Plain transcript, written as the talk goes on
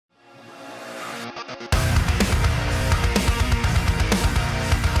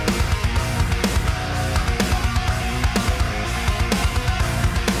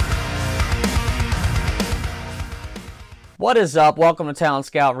What is up? Welcome to Talent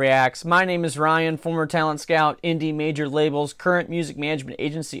Scout Reacts. My name is Ryan, former Talent Scout, indie major labels, current music management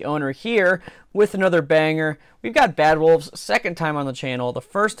agency owner here with another banger. We've got Bad Wolves, second time on the channel. The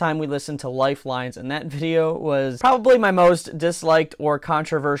first time we listened to Lifelines, and that video was probably my most disliked or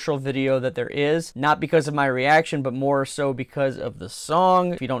controversial video that there is. Not because of my reaction, but more so because of the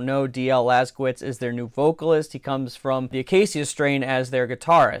song. If you don't know, DL Laskowitz is their new vocalist. He comes from the Acacia Strain as their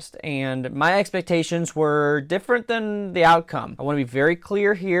guitarist, and my expectations were different than the outcome. I want to be very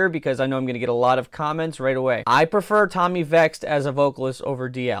clear here because I know I'm going to get a lot of comments right away. I prefer Tommy Vext as a vocalist over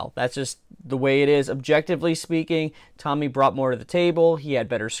DL. That's just the way it is. Objectively speaking, Tommy brought more to the table. He had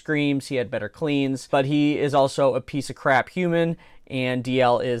better screams, he had better cleans, but he is also a piece of crap human, and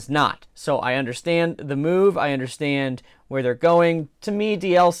DL is not. So I understand the move, I understand where they're going. To me,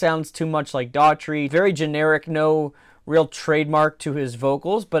 DL sounds too much like Daughtry. Very generic, no real trademark to his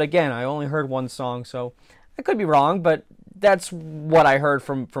vocals, but again, I only heard one song, so I could be wrong, but that's what I heard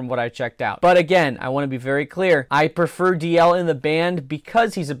from what I checked out. But again, I want to be very clear. I prefer DL in the band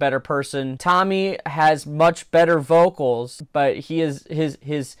because he's a better person. Tommy has much better vocals, but he is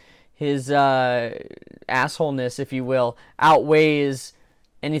his assholeness, if you will, outweighs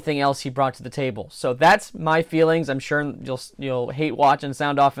anything else he brought to the table. So that's my feelings. I'm sure you'll hate watching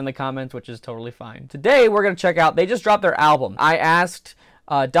Sound Off in the comments, which is totally fine. Today we're gonna check out. They just dropped their album. I asked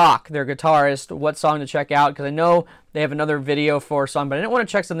Doc, their guitarist, what song to check out, because I know they have another video for a song, but I didn't want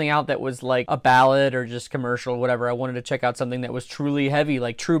to check something out that was like a ballad or just commercial, whatever. I wanted to check out something that was truly heavy,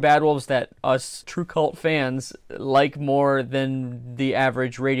 like true Bad Wolves that us true cult fans like more than the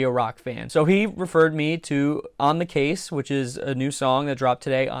average radio rock fan. So he referred me to On the Case, which is a new song that dropped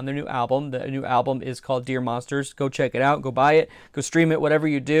today on their new album. The new album is called Dear Monsters. Go check it out, go buy it, go stream it, whatever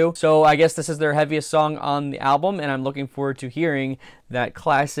you do. So I guess this is their heaviest song on the album, and I'm looking forward to hearing that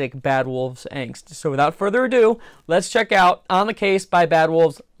classic Bad Wolves angst. So without further ado, let's check out On the Case by Bad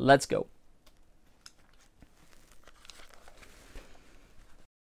Wolves. Let's go.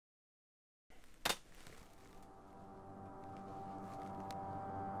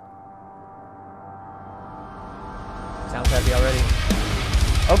 Sounds heavy already.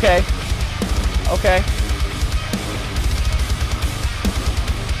 Okay. Okay.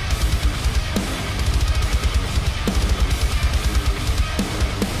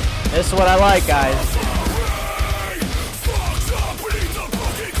 This is what I like, guys.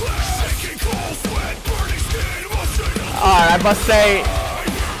 Alright, I must say,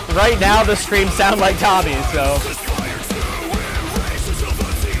 right now the screams sound like Tommy, so.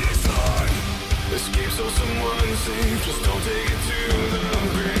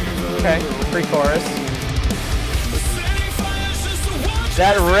 Okay, pre-chorus.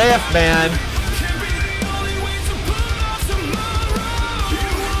 That riff, man.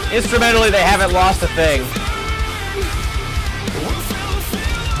 Instrumentally, they haven't lost a thing.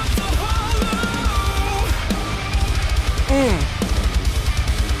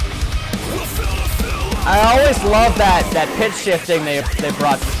 I always love that pitch shifting they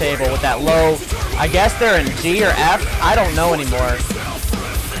brought to the table with that low. I guess they're in G or F. I don't know anymore.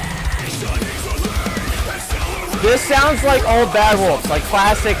 This sounds like old Bad Wolves, like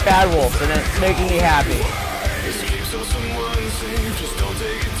classic Bad Wolves, and it's making me happy.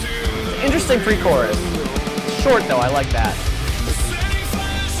 Interesting pre-chorus. Short though, I like that.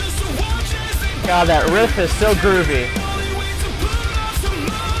 God, that riff is so groovy.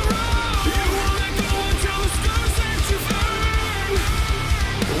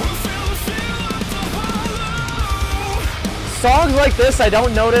 Songs like this, I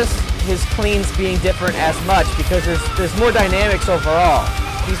don't notice his cleans being different as much because there's more dynamics overall.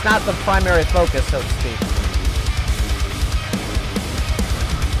 He's not the primary focus, so to speak.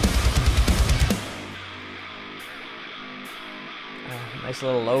 Nice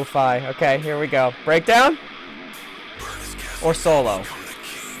little lo-fi. Okay, here we go. Breakdown? Or solo?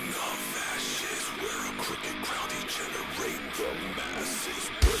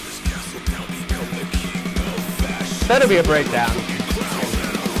 Better be a breakdown.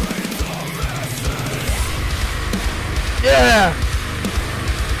 Yeah!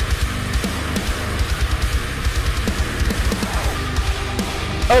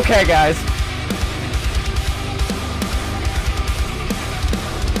 Okay, guys.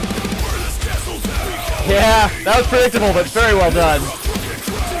 Yeah, that was predictable, but very well done.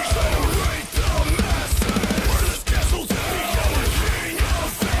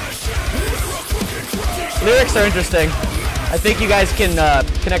 Lyrics are interesting. I think you guys can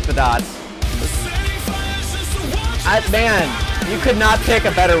connect the dots. Man, you could not pick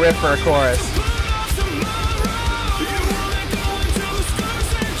a better riff for a chorus.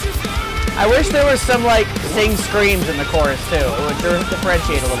 I wish there was some, like, sing screams in the chorus, too. It would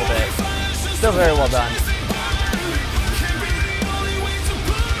differentiate a little bit. Still very well done.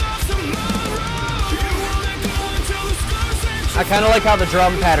 I kind of like how the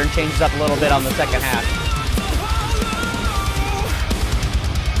drum pattern changes up a little bit on the second half.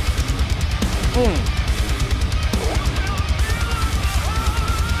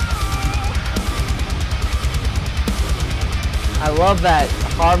 I love that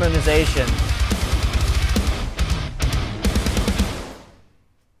harmonization.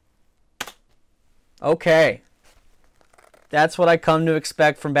 Okay. That's what I come to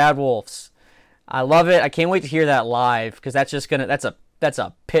expect from Bad Wolves. I love it. I can't wait to hear that live, because that's just gonna that's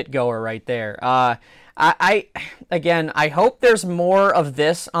a pit goer right there. Again, I hope there's more of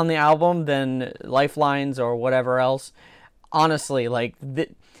this on the album than Lifelines or whatever else. Honestly, like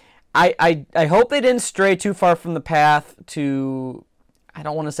I hope they didn't stray too far from the path to, I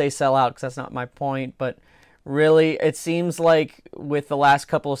don't want to say sell out because that's not my point, but really it seems like with the last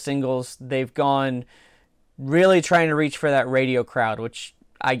couple of singles they've gone really trying to reach for that radio crowd, which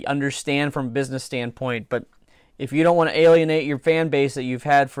I understand from a business standpoint, but if you don't want to alienate your fan base that you've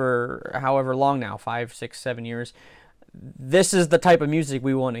had for however long now, 5, 6, 7 years, this is the type of music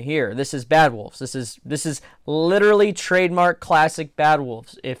we want to hear. This is Bad Wolves. This is literally trademark classic Bad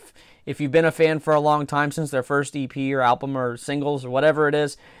Wolves. If you've been a fan for a long time, since their first EP or album or singles or whatever it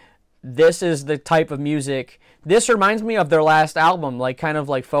is, this is the type of music. This reminds me of their last album, like kind of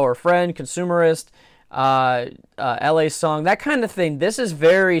like Foe or Friend, Consumerist, LA Song, that kind of thing. This is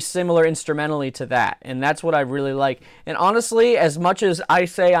very similar instrumentally to that, and that's what I really like. And honestly, as much as I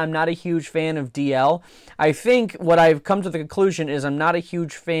say I'm not a huge fan of DL, I think what I've come to the conclusion is I'm not a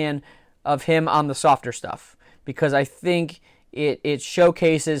huge fan of him on the softer stuff, because I think it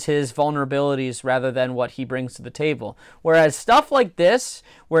showcases his vulnerabilities rather than what he brings to the table. Whereas stuff like this,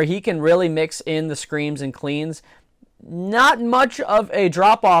 where he can really mix in the screams and cleans, not much of a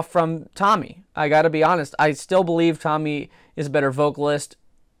drop-off from Tommy. I gotta be honest. I still believe Tommy is a better vocalist,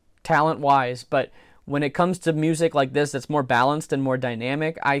 talent-wise, but when it comes to music like this that's more balanced and more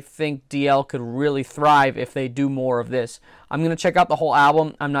dynamic, I think DL could really thrive if they do more of this. I'm going to check out the whole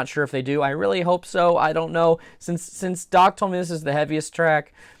album. I'm not sure if they do. I really hope so. I don't know. Since Doc told me this is the heaviest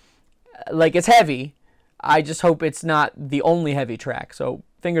track, like, it's heavy. I just hope it's not the only heavy track. So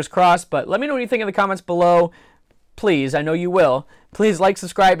fingers crossed, but let me know what you think in the comments below. Please, I know you will. Please like,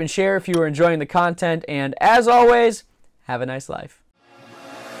 subscribe, and share if you are enjoying the content. And as always, have a nice life.